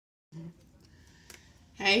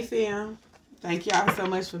Hey fam, thank y'all so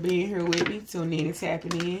much for being here with me, tuning in and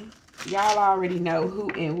tapping in. Y'all already know who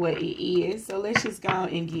and what it is, so let's just go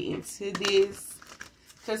and get into this.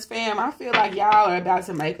 Because fam, I feel like y'all are about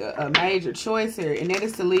to make a major choice here, and that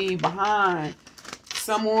is to leave behind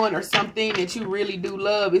someone or something that you really do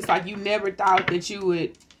love. It's like you never thought that you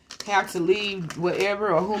would have to leave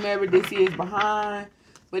whatever or whomever this is behind.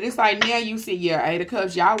 But it's like now you see your Eight of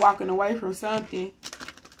Cups, y'all walking away from something.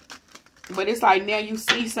 But it's like now you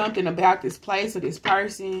see something about this place or this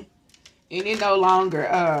person, and it no longer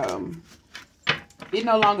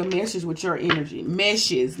meshes with your energy.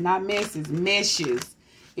 Meshes, not messes, meshes.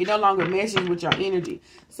 It no longer meshes with your energy.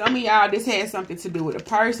 Some of y'all, this has something to do with a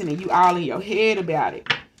person, and you all in your head about it.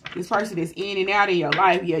 This person is in and out of your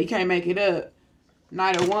life. Yeah, you can't make it up.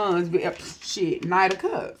 Knight of Wands, shit, Knight of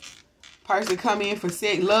Cups. Person come in for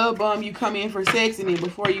sex, love bum, you come in for sex, and then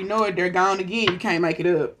before you know it, they're gone again. You can't make it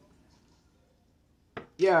up.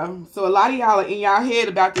 Yeah, so a lot of y'all are in y'all head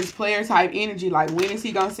about this player type energy. Like, when is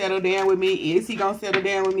he going to settle down with me? Is he going to settle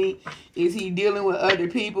down with me? Is he dealing with other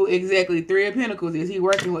people? Exactly. Three of Pentacles. Is he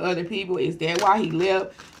working with other people? Is that why he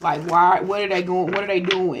left? Like, why? What are they going? What are they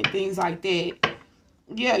doing? Things like that.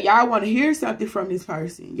 Yeah, y'all want to hear something from this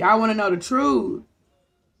person. Y'all want to know the truth.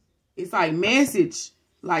 It's like message.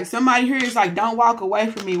 Like, somebody here is like, don't walk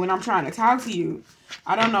away from me when I'm trying to talk to you.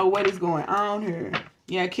 I don't know what is going on here.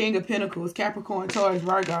 Yeah, King of Pentacles, Capricorn, Taurus,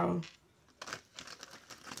 Virgo.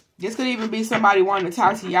 This could even be somebody wanting to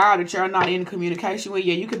talk to y'all that you're not in communication with.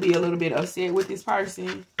 Yeah, you could be a little bit upset with this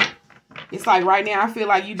person. It's like right now, I feel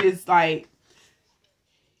like you just like,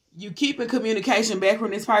 you keep in communication back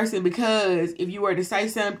from this person because if you were to say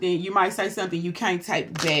something, you might say something you can't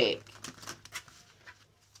take back.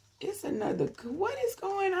 It's another, what is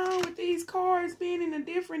going on with these cards being in a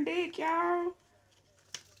different deck, y'all?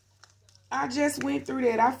 I just went through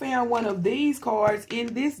that. I found one of these cards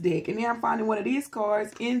in this deck. And now I'm finding one of these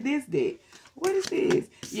cards in this deck. What is this?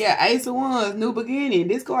 Yeah, Ace of Wands, New Beginning.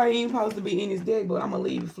 This card ain't supposed to be in this deck, but I'm going to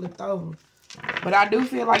leave it flipped over. But I do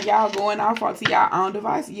feel like y'all going off onto y'all own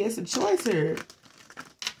device. Yes, a choice here.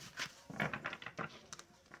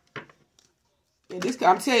 Yeah, this,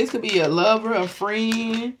 I'm telling you, this could be a lover, a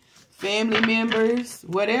friend, family members,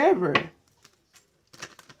 whatever.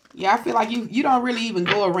 Yeah, I feel like you don't really even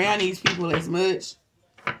go around these people as much.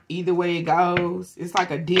 Either way it goes. It's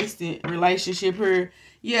like a distant relationship here.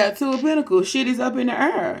 Yeah, Two of Pentacles. Shit is up in the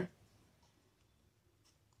air.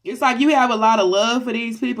 It's like you have a lot of love for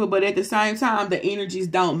these people, but at the same time, the energies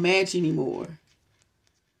don't match anymore.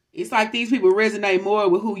 It's like these people resonate more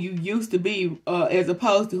with who you used to be as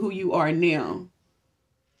opposed to who you are now.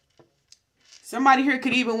 Somebody here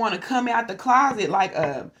could even want to come out the closet like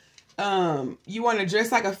you want to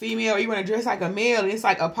dress like a female or you want to dress like a male. And it's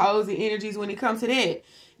like opposing energies when it comes to that.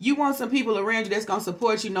 You want some people around you that's going to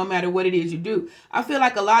support you no matter what it is you do. I feel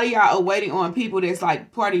like a lot of y'all are waiting on people that's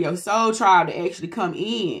like part of your soul tribe to actually come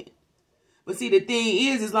in. But see, the thing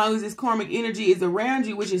is, as long as this karmic energy is around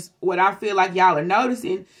you, which is what I feel like y'all are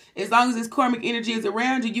noticing, as long as this karmic energy is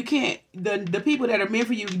around you, you can't, the people that are meant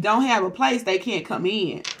for you don't have a place, they can't come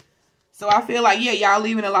in. So I feel like, yeah, y'all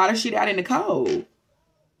leaving a lot of shit out in the cold.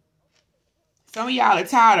 Some of y'all are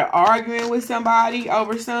tired of arguing with somebody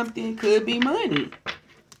over something. Could be money.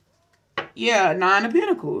 Yeah, Nine of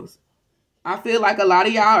Pentacles. I feel like a lot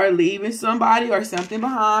of y'all are leaving somebody or something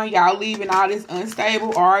behind. Y'all leaving all this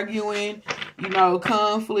unstable arguing, you know,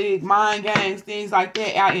 conflict, mind games, things like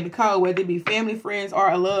that out in the cold, whether it be family, friends, or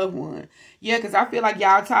a loved one. Yeah, because I feel like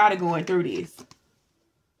y'all tired of going through this.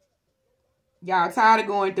 Y'all tired of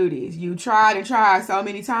going through this. You tried and tried so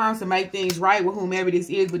many times to make things right with whomever this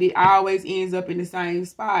is, but it always ends up in the same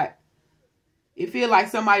spot. It feels like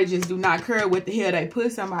somebody just do not care what the hell they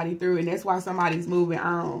put somebody through, and that's why somebody's moving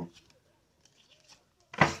on.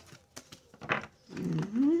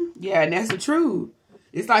 Yeah, and that's the truth.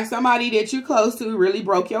 It's like somebody that you're close to really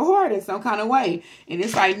broke your heart in some kind of way. And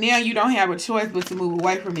it's like now you don't have a choice but to move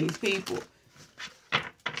away from these people.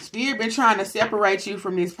 Spirit been trying to separate you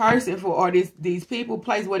from this person or these people,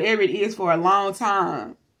 place, whatever it is for a long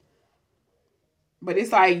time. But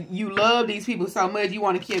it's like you love these people so much you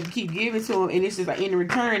want to keep giving to them, and it's just like in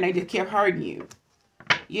return they just kept hurting you.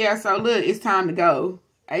 Yeah, so look, it's time to go.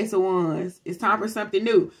 Ace of Wands. It's time for something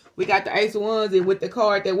new. We got the Ace of Wands and with the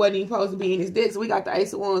card that wasn't even supposed to be in his deck, so we got the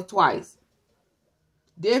Ace of Wands twice.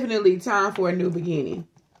 Definitely time for a new beginning.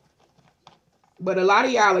 But a lot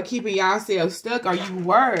of y'all are keeping yourselves stuck, or you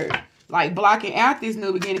were like blocking out this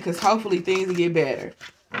new beginning because hopefully things will get better.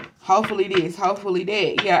 Hopefully this, hopefully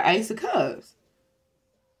that. Yeah, Ace of Cups.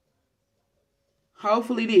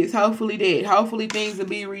 Hopefully this, hopefully that. Hopefully things will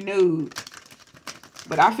be renewed.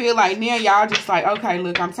 But I feel like now y'all just like, okay,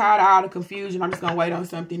 look, I'm tired of all the confusion. I'm just going to wait on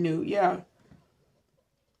something new. Yeah.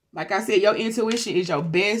 Like I said, your intuition is your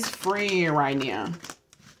best friend right now.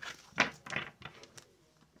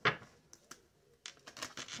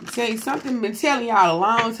 Tell you something, been telling y'all a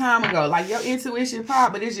long time ago. Like your intuition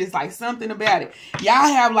pop, but it's just like something about it. Y'all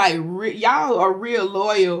have like, y'all are real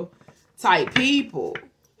loyal type people.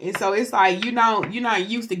 And so it's like, you're not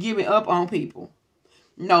used to giving up on people.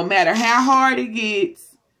 No matter how hard it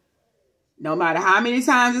gets, no matter how many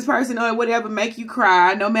times this person or whatever make you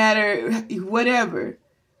cry, no matter whatever,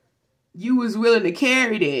 you was willing to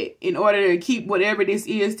carry that in order to keep whatever this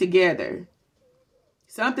is together.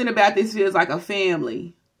 Something about this feels like a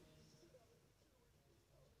family.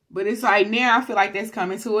 But it's like now I feel like that's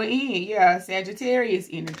coming to an end. Yeah, Sagittarius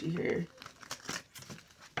energy here.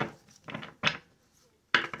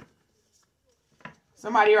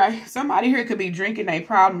 Somebody here could be drinking their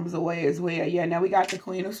problems away as well. Yeah, now we got the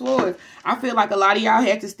Queen of Swords. I feel like a lot of y'all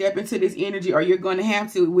have to step into this energy, or you're going to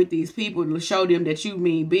have to with these people to show them that you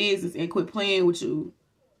mean business and quit playing with you.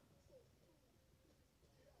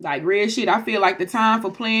 Like real shit, I feel like the time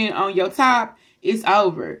for playing on your top is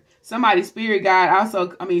over. Somebody's spirit guide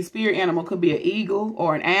also, spirit animal could be an eagle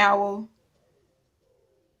or an owl.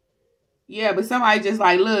 Yeah, but somebody just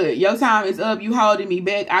like, look, your time is up. You holding me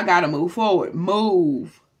back. I got to move forward.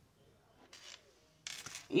 Move.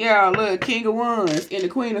 Yeah, look, King of Wands and the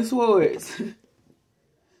Queen of Swords.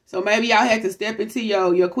 So maybe y'all had to step into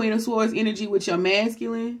your Queen of Swords energy with your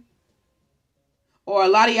masculine. Or a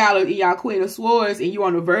lot of y'all are in y'all Queen of Swords and you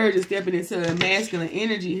on the verge of stepping into a masculine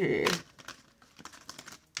energy here.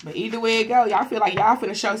 But either way it go, y'all feel like y'all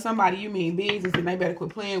finna show somebody you mean business and they better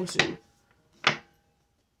quit playing with you.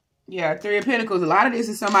 Yeah, Three of Pentacles. A lot of this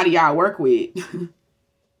is somebody y'all work with.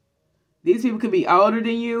 These people could be older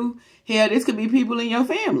than you. Hell, this could be people in your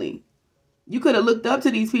family. You could have looked up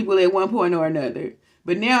to these people at one point or another.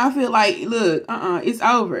 But now I feel like, look, it's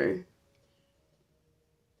over.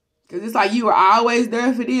 Because it's like you were always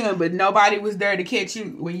there for them, but nobody was there to catch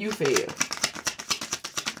you when you fell.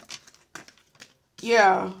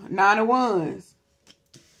 Yeah, Nine of Wands.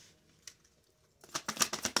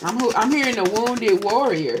 I'm hearing the Wounded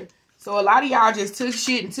Warrior. So a lot of y'all just took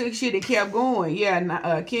shit and kept going.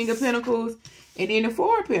 Yeah, King of Pentacles and then the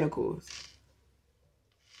Four of Pentacles.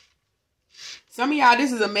 Some of y'all,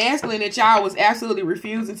 this is a masculine that y'all was absolutely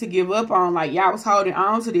refusing to give up on. Like y'all was holding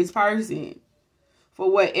on to this person for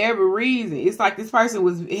whatever reason. It's like this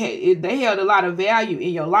person they held a lot of value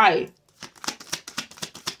in your life.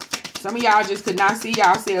 Some of y'all just could not see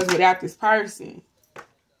yourselves without this person.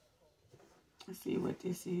 Let's see what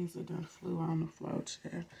this is. It done flew on the floor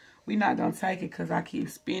chair. We're not going to take it because I keep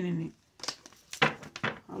spinning it.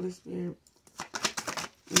 Holy Spirit.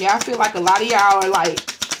 Yeah, I feel like a lot of y'all are like,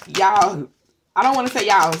 y'all, I don't want to say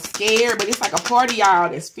y'all scared, but it's like a part of y'all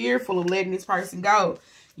that's fearful of letting this person go.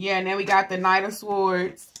 Yeah, and then we got the Knight of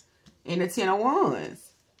Swords and the Ten of Wands.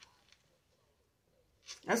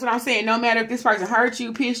 That's what I'm saying. No matter if this person hurt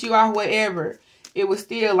you, pissed you off, whatever, it was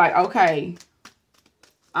still like, okay,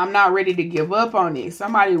 I'm not ready to give up on this.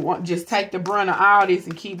 Somebody just take the brunt of all this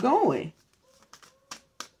and keep going.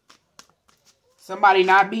 Somebody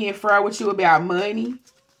not being fair with you about money.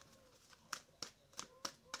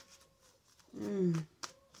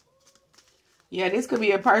 Yeah, this could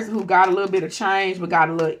be a person who got a little bit of change, but got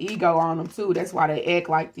a little ego on them too. That's why they act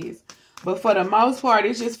like this. But for the most part,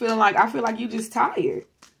 it's just feeling like, I feel like you just tired.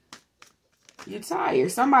 You're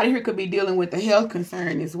tired. Somebody here could be dealing with a health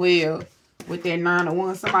concern as well. With that 9 of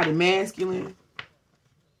Wands, somebody masculine.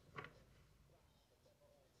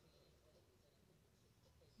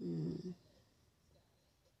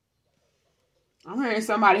 I'm hearing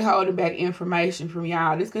somebody holding back information from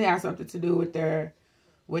y'all. This could have something to do with their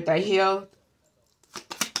health.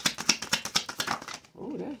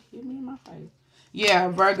 Oh, that hit me in my face. Yeah,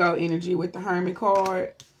 Virgo energy with the Hermit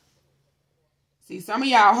card. See, some of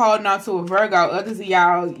y'all holding on to a Virgo. Others of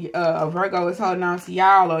y'all, a Virgo is holding on to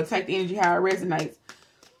y'all, or take the energy how it resonates.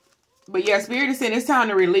 But yeah, Spirit is saying it's time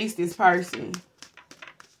to release this person.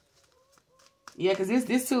 Yeah, because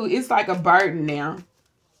this too, it's like a burden now.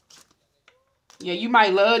 Yeah, you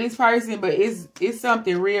might love this person, but it's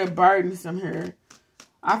something real burdensome here.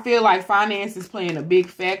 I feel like finance is playing a big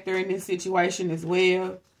factor in this situation as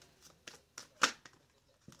well.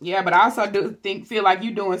 Yeah, but I also feel like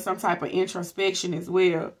you're doing some type of introspection as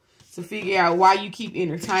well to figure out why you keep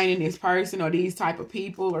entertaining this person or these type of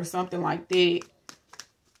people or something like that.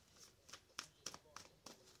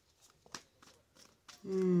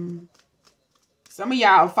 Some of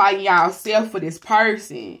y'all fighting y'allself for this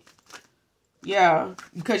person. Yeah,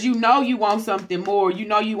 because you know you want something more. You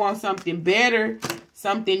know you want something better.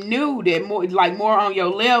 something new that more on your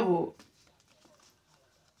level.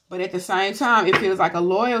 But at the same time, it feels like a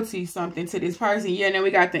loyalty, something to this person. Yeah, and then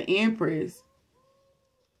we got the Empress.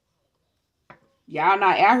 Y'all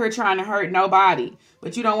not out here trying to hurt nobody.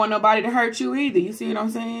 But you don't want nobody to hurt you either. You see what I'm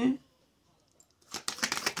saying?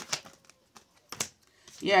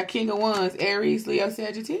 Yeah, King of Wands, Aries, Leo,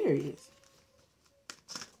 Sagittarius.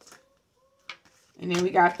 And then we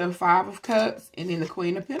got the Five of Cups and then the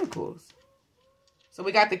Queen of Pentacles. So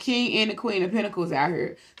we got the King and the Queen of Pentacles out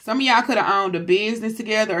here. Some of y'all could have owned a business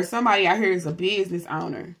together, or somebody out here is a business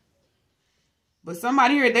owner. But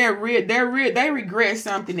somebody here, they regret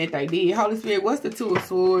something that they did. Holy Spirit, what's the Two of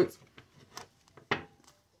Swords?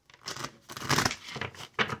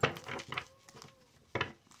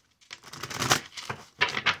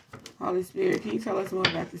 Holy Spirit, can you tell us more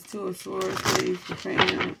about this Two of Swords, please, for fam?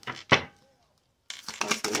 Holy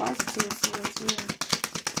Spirit, why is the Two of Swords here?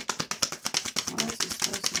 Why is this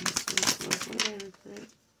person the Two of Swords? What do they regret?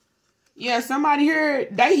 Yeah, somebody here,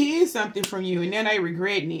 they hid something from you, and then they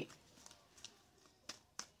regretting it.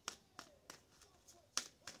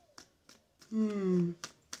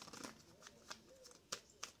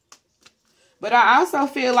 But I also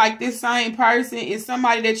feel like this same person is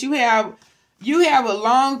somebody that you got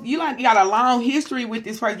a long history with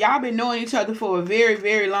this person. Y'all been knowing each other for a very,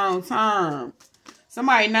 very long time.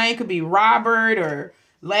 Somebody's name could be Robert or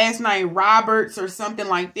last name Roberts or something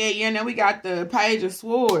like that. Yeah, and then we got the Page of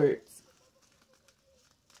Swords.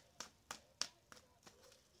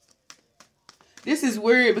 This is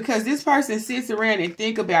weird because this person sits around and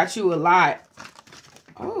think about you a lot.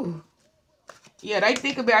 Oh. Yeah, they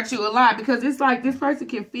think about you a lot because it's like this person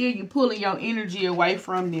can feel you pulling your energy away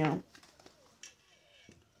from them.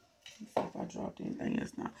 Let's see if I dropped anything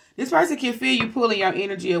else now. This person can feel you pulling your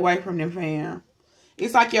energy away from them, fam.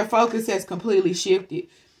 It's like your focus has completely shifted.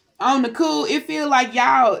 On the cool, it feel like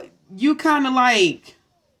you kind of like,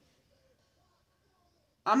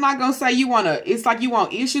 I'm not going to say it's like you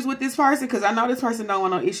want issues with this person because I know this person don't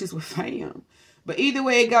want no issues with fam. But either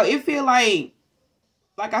way it go, it feel like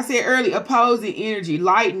I said earlier, opposing energy,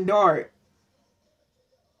 light and dark.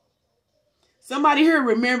 Somebody here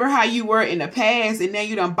remember how you were in the past and then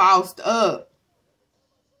you done bossed up.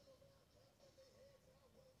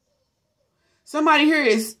 Somebody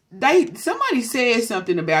here somebody said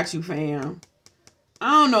something about you, fam.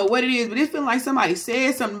 I don't know what it is, but it feels like somebody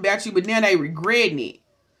said something about you, but now they regretting it.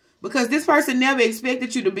 Because this person never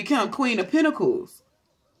expected you to become Queen of Pentacles.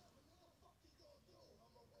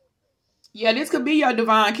 Yeah, this could be your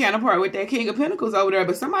divine counterpart with that King of Pentacles over there,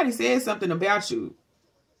 but somebody said something about you.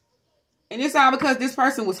 And it's all because this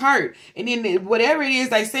person was hurt. And then whatever it is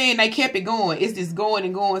they saying, they kept it going. It's just going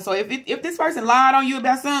and going. So if this person lied on you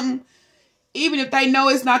about something, even if they know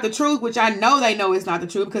it's not the truth, which I know they know it's not the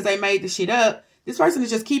truth because they made the shit up, this person is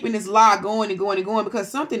just keeping this lie going and going and going because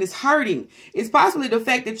something is hurting. It's possibly the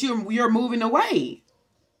fact that you're moving away.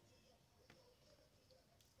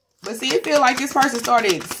 But see, it feels like this person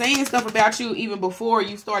started saying stuff about you even before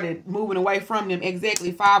you started moving away from them.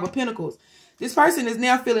 Exactly, Five of Pentacles. This person is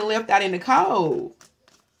now feeling left out in the cold.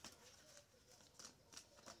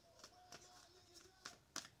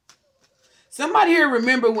 Somebody here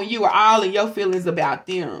remember when you were all in your feelings about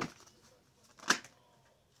them.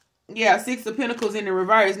 Yeah, Six of Pentacles in the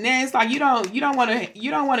reverse. Now it's like you don't want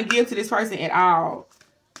to give to this person at all.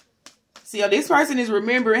 See, this person is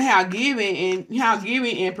remembering how giving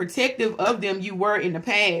and protective of them you were in the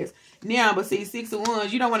past. Now, but see, Six of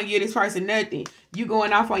Wands, you don't want to give this person nothing. You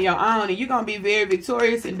going off on your own, and you're going to be very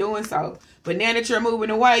victorious in doing so. But now that you're moving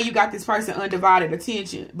away, you got this person undivided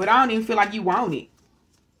attention. But I don't even feel like you want it.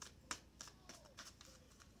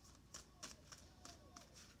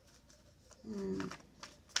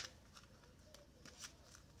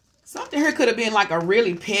 Something here could have been like a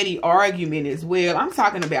really petty argument as well. I'm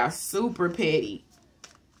talking about super petty.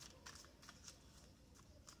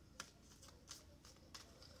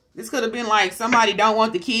 This could have been like somebody don't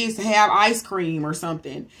want the kids to have ice cream or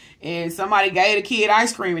something. And somebody gave the kid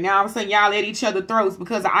ice cream. And now all of a sudden y'all at each other's throats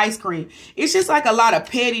because of ice cream. It's just like a lot of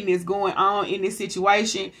pettiness going on in this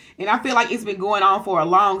situation. And I feel like it's been going on for a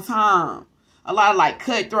long time. A lot of like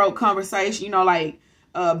cutthroat conversation, you know, like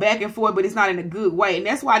back and forth, but it's not in a good way. And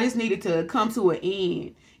that's why this needed to come to an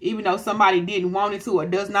end. Even though somebody didn't want it to or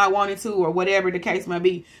does not want it to or whatever the case may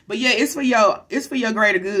be. But yeah, it's for your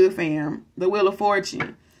greater good, fam. The Wheel of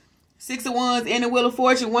Fortune. Six of Wands and the Wheel of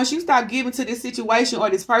Fortune. Once you stop giving to this situation or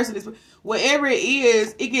this person, whatever it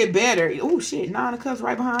is, it get better. Oh shit, Nine of Cups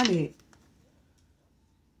right behind it.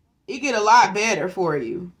 It get a lot better for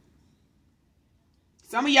you.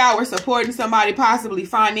 Some of y'all were supporting somebody possibly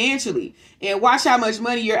financially. And watch how much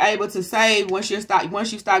money you're able to save once you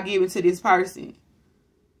stop giving to this person.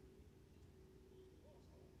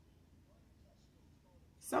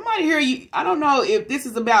 Somebody here, I don't know if this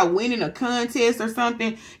is about winning a contest or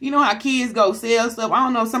something. You know how kids go sell stuff. I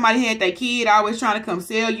don't know if somebody had their kid always trying to come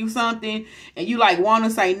sell you something. And you like want to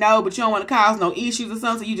say no, but you don't want to cause no issues or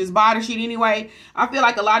something. So you just buy the shit anyway. I feel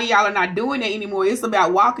like a lot of y'all are not doing that anymore. It's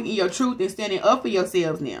about walking in your truth and standing up for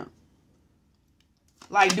yourselves now.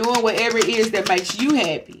 Like doing whatever it is that makes you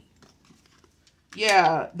happy.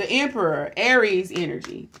 Yeah, the Emperor, Aries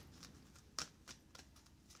energy.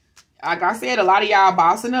 Like I said, a lot of y'all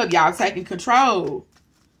bossing up. Y'all taking control.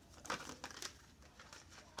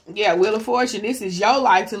 Yeah, Wheel of Fortune. This is your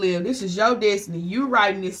life to live. This is your destiny. You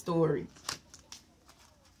writing this story.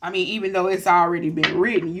 I mean, even though it's already been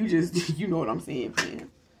written, you just, you know what I'm saying, man.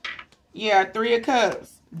 Yeah, Three of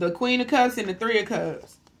Cups. The Queen of Cups and the Three of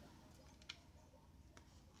Cups.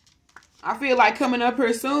 I feel like coming up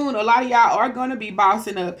here soon, a lot of y'all are going to be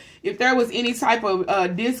bossing up. If there was any type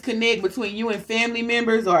of disconnect between you and family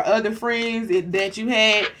members or other friends that you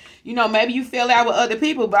had, you know, maybe you fell out with other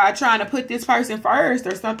people by trying to put this person first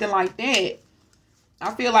or something like that.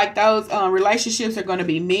 I feel like those relationships are going to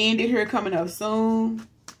be mended here coming up soon.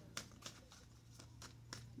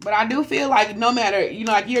 But I do feel like no matter, you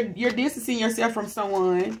know, like you're distancing yourself from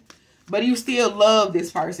someone, but you still love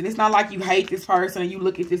this person. It's not like you hate this person or you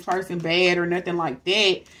look at this person bad or nothing like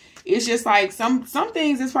that. It's just like some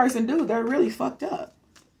things this person do, they're really fucked up.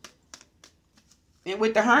 And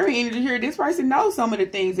with the Hermit energy here, this person knows some of the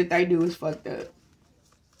things that they do is fucked up.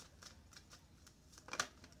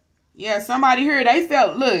 Yeah, somebody here, they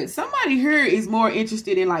felt, look, somebody here is more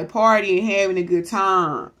interested in like partying and having a good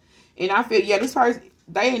time. And I feel, yeah, this person,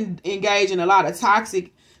 they engage in a lot of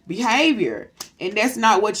toxic behavior. And that's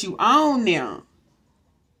not what you own now.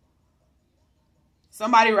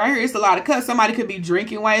 Somebody right here, it's a lot of cuss. Somebody could be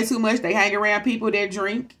drinking way too much. They hang around people that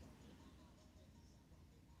drink.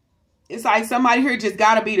 It's like somebody here just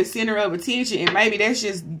got to be the center of attention. And maybe that's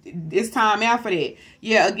just, it's time out for that.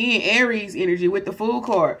 Yeah, again, Aries energy with the Fool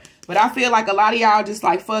card. But I feel like a lot of y'all just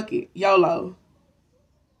like, fuck it, YOLO.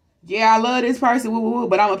 Yeah, I love this person,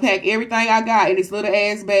 but I'm going to pack everything I got in this little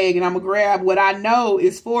ass bag and I'm going to grab what I know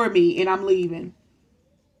is for me and I'm leaving.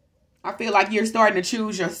 I feel like you're starting to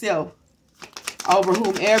choose yourself over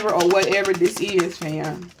whomever or whatever this is,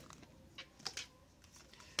 fam.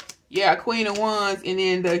 Yeah, Queen of Wands and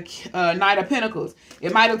then the Knight of Pentacles.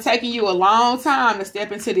 It might have taken you a long time to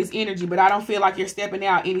step into this energy, but I don't feel like you're stepping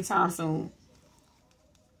out anytime soon.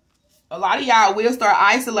 A lot of y'all will start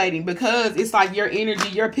isolating because it's like your energy,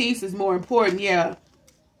 your peace is more important. Yeah.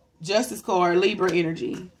 Justice card, Libra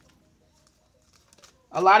energy.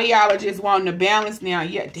 A lot of y'all are just wanting to balance now.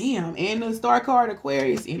 Yeah, damn. And the Star card,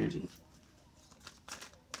 Aquarius energy.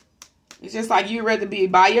 It's just like you'd rather be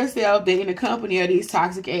by yourself than in the company of these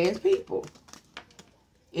toxic ass people.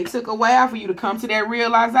 It took a while for you to come to that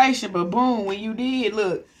realization, but boom, when you did,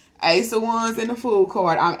 look. Ace of Wands and the Fool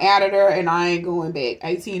card. I'm out of there and I ain't going back.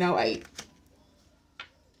 1808.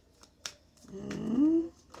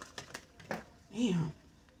 Damn.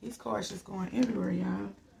 These cards just going everywhere, y'all.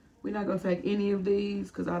 We're not going to take any of these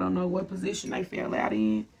because I don't know what position they fell out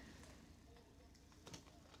in.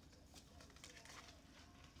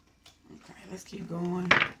 Okay, let's keep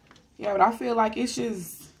going. Yeah, but I feel like it's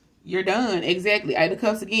just, you're done. Exactly. Eight of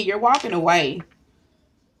Cups again. You're walking away.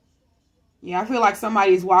 Yeah, I feel like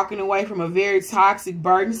somebody's walking away from a very toxic,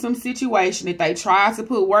 burdensome situation that they tried to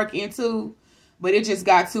put work into, but it just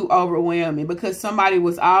got too overwhelming because somebody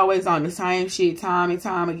was always on the same shit time and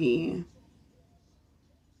time again.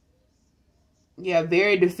 Yeah,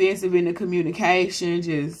 very defensive in the communication,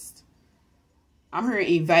 just, I'm hearing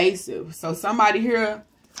evasive. So somebody here,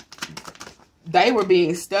 they were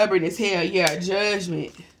being stubborn as hell. Yeah,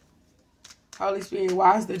 Judgment. Holy Spirit,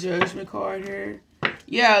 why is the Judgment card here?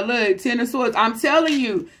 Yeah, look, Ten of Swords. I'm telling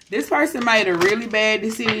you, this person made a really bad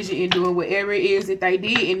decision in doing whatever it is that they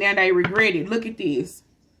did, and now they regret it. Look at this.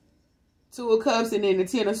 Two of Cups and then the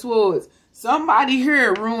Ten of Swords. Somebody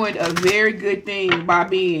here ruined a very good thing by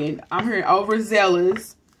being, I'm hearing,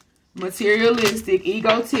 overzealous, materialistic,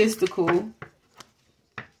 egotistical.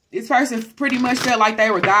 This person pretty much felt like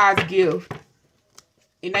they were God's gift.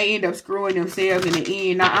 And they end up screwing themselves in the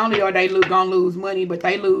end. Not only are they gonna lose money, but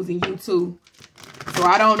they losing you too. So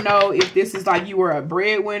I don't know if this is like you were a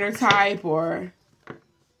breadwinner type or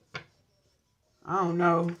I don't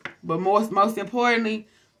know. But most importantly,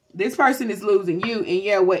 this person is losing you. And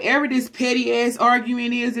yeah, whatever this petty ass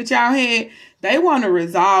argument is that y'all had, they want to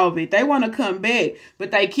resolve it. They want to come back.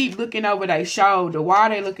 But they keep looking over their shoulder. Why are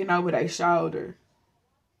they looking over their shoulder?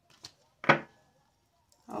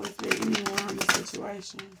 Holy Spirit, give me more on this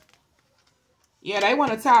situation. Yeah, they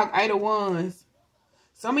want to talk. 8 of Wands.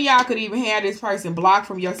 Some of y'all could even have this person blocked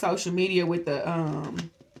from your social media with the,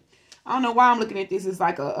 I don't know why I'm looking at this. It's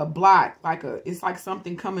like a block. It's like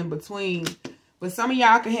something coming between. But some of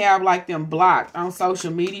y'all could have like them blocked on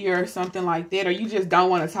social media or something like that. Or you just don't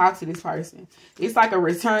want to talk to this person. It's like a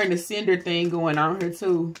return to sender thing going on here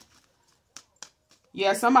too.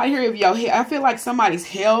 Yeah, somebody here, I feel like somebody's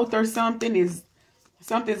health or something's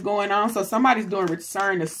going on. So somebody's doing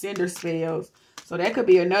return to sender spells. So that could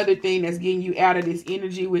be another thing that's getting you out of this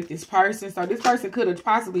energy with this person. So this person could have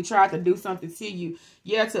possibly tried to do something to you.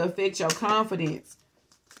 Yeah, to affect your confidence,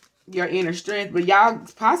 your inner strength. But y'all,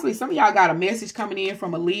 possibly some of y'all got a message coming in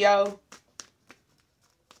from a Leo.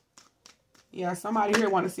 Yeah, somebody here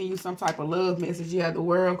want to send you some type of love message. Yeah, the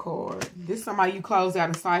World card. This is somebody you close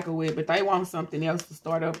out a cycle with, but they want something else to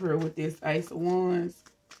start up here with this Ace of Wands.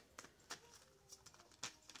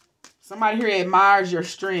 Somebody here admires your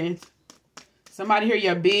strength. Somebody here,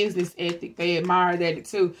 your business ethic, they admire that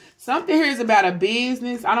too. Something here is about a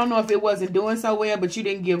business. I don't know if it wasn't doing so well, but you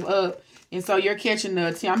didn't give up. And so you're catching the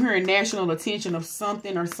attention. I'm hearing national attention of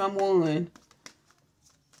something or someone.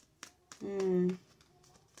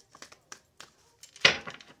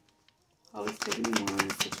 Holy Spirit, give me more in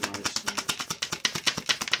this situation.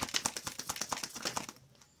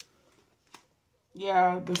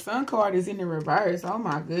 Yeah, the Sun card is in the reverse. Oh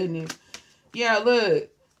my goodness. Yeah, look.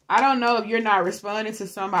 I don't know if you're not responding to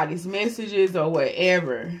somebody's messages or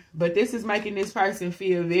whatever, but this is making this person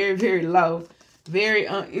feel very, very low.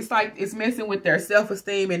 It's like it's messing with their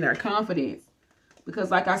self-esteem and their confidence.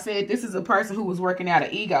 Because like I said, this is a person who was working out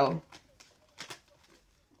of ego.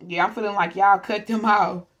 Yeah, I'm feeling like y'all cut them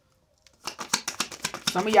off.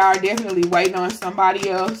 Some of y'all are definitely waiting on somebody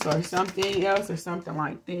else or something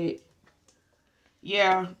like that.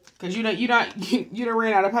 Yeah, because you don't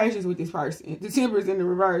ran out of patience with this person. The Temperance in the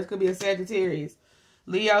reverse could be a Sagittarius,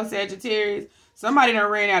 Leo, Sagittarius. Somebody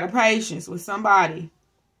done ran out of patience with somebody.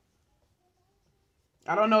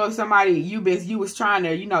 I don't know if somebody you was trying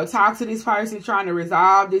to talk to this person, trying to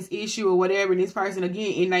resolve this issue or whatever. And this person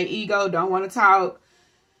again in their ego don't want to talk.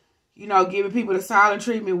 Giving people the silent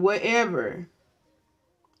treatment, whatever.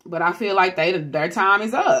 But I feel like their time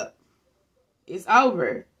is up. It's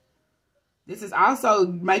over. This is also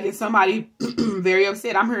making somebody very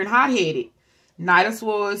upset. I'm hearing hot-headed. Knight of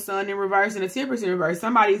Swords, Sun in reverse, and the Temperance in reverse.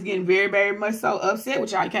 Somebody's getting very, very much so upset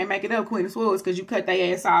with y'all. You can't make it up, Queen of Swords, because you cut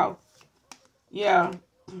their ass off. Yeah.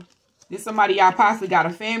 This somebody y'all possibly got a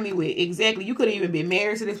family with. Exactly. You could have even been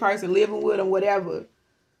married to this person, living with them, whatever.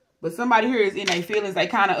 But somebody here is in their feelings. They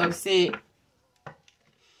kind of upset.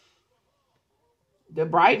 The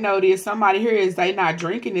bright note is somebody here is they not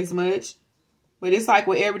drinking as much. But it's like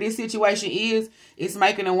whatever this situation is, it's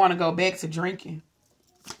making them want to go back to drinking.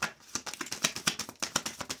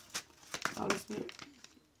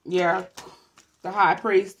 Yeah, the High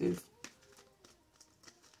Priestess.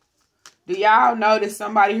 Do y'all notice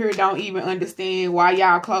somebody here don't even understand why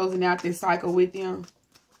y'all closing out this cycle with them?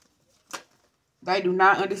 They do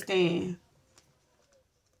not understand.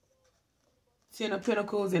 Ten of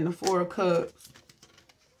Pentacles and the Four of Cups.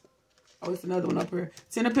 Oh, it's another one up here.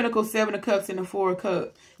 Ten of Pentacles, Seven of Cups, and the Four of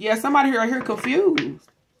Cups. Yeah, somebody here confused.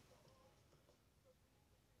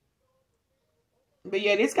 But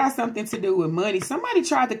yeah, this got something to do with money. Somebody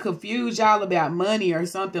tried to confuse y'all about money or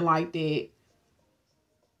something like that.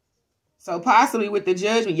 So possibly with the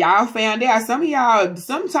judgment, y'all found out. Some of y'all,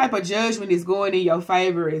 some type of judgment is going in your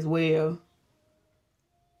favor as well.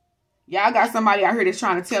 Y'all got somebody out here that's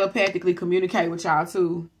trying to telepathically communicate with y'all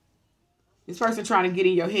too. This person trying to get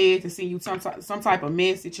in your head to send you some type of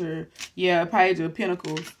message or, yeah, Page of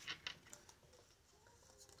Pentacles.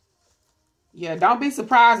 Yeah, don't be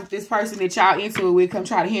surprised if this person that y'all into it with come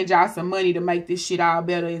try to hand y'all some money to make this shit all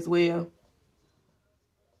better as well.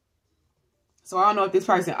 So I don't know if this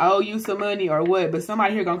person owe you some money or what, but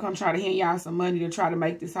somebody here gonna come try to hand y'all some money to try to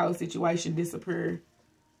make this whole situation disappear.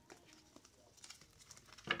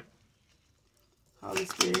 Holy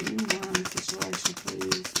Spirit, you run the situation,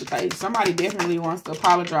 please. But somebody definitely wants to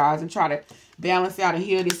apologize and try to balance out and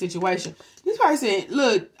heal this situation. This person,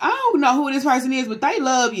 look, I don't know who this person is, but they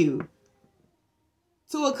love you.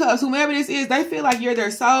 Two of Cups, whomever this is, they feel like you're their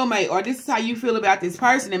soulmate, or this is how you feel about this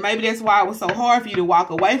person, and maybe that's why it was so hard for you to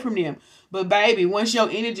walk away from them. But baby, once your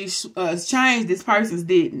energy changed, this person's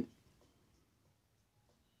didn't.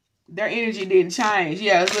 Their energy didn't change.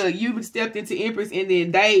 Yeah, look, you stepped into Empress, and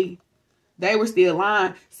then they were still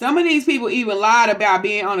lying. Some of these people even lied about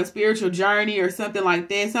being on a spiritual journey or something like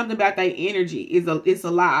that. Something about their energy it's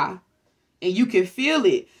a lie. And you can feel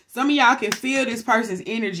it. Some of y'all can feel this person's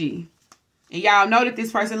energy. And y'all know that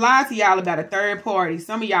this person lied to y'all about a third party.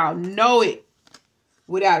 Some of y'all know it.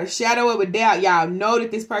 Without a shadow of a doubt, y'all know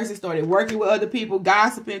that this person started working with other people,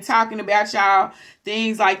 gossiping, talking about y'all,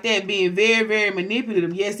 things like that, being very, very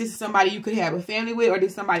manipulative. Yes, this is somebody you could have a family with, or this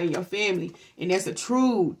is somebody in your family. And that's the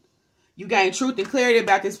truth. You gain truth and clarity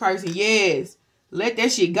about this person. Yes. Let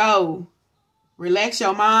that shit go. Relax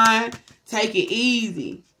your mind. Take it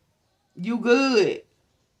easy. You good.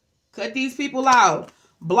 Cut these people out.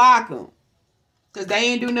 Block them. Because they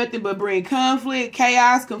ain't do nothing but bring conflict,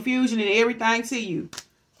 chaos, confusion, and everything to you.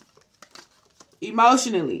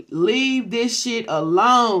 Emotionally, leave this shit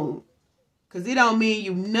alone. Because it don't mean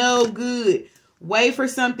you no good. Wait for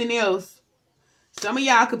something else. Some of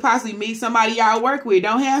y'all could possibly meet somebody y'all work with.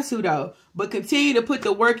 Don't have to, though. But continue to put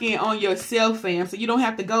the work in on yourself, fam. So you don't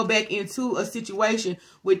have to go back into a situation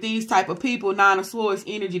with these type of people, Nine of Swords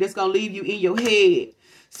energy, that's going to leave you in your head.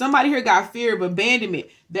 Somebody here got fear of abandonment.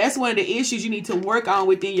 That's one of the issues you need to work on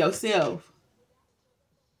within yourself.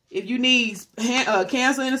 If you need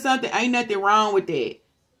counseling or something, ain't nothing wrong with that.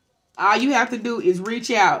 All you have to do is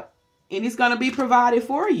reach out. And it's going to be provided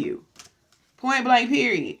for you. Point blank,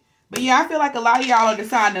 period. But yeah, I feel like a lot of y'all are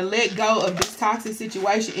deciding to let go of this toxic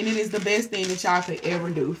situation. And it is the best thing that y'all could ever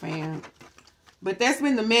do, fam. But that's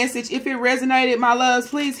been the message. If it resonated, my loves,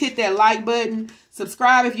 please hit that like button.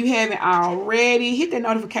 Subscribe if you haven't already. Hit that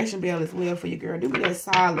notification bell as well for your girl. Do me that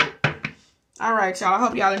solid. All right, y'all. I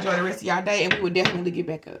hope y'all enjoy the rest of y'all day. And we will definitely get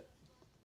back up.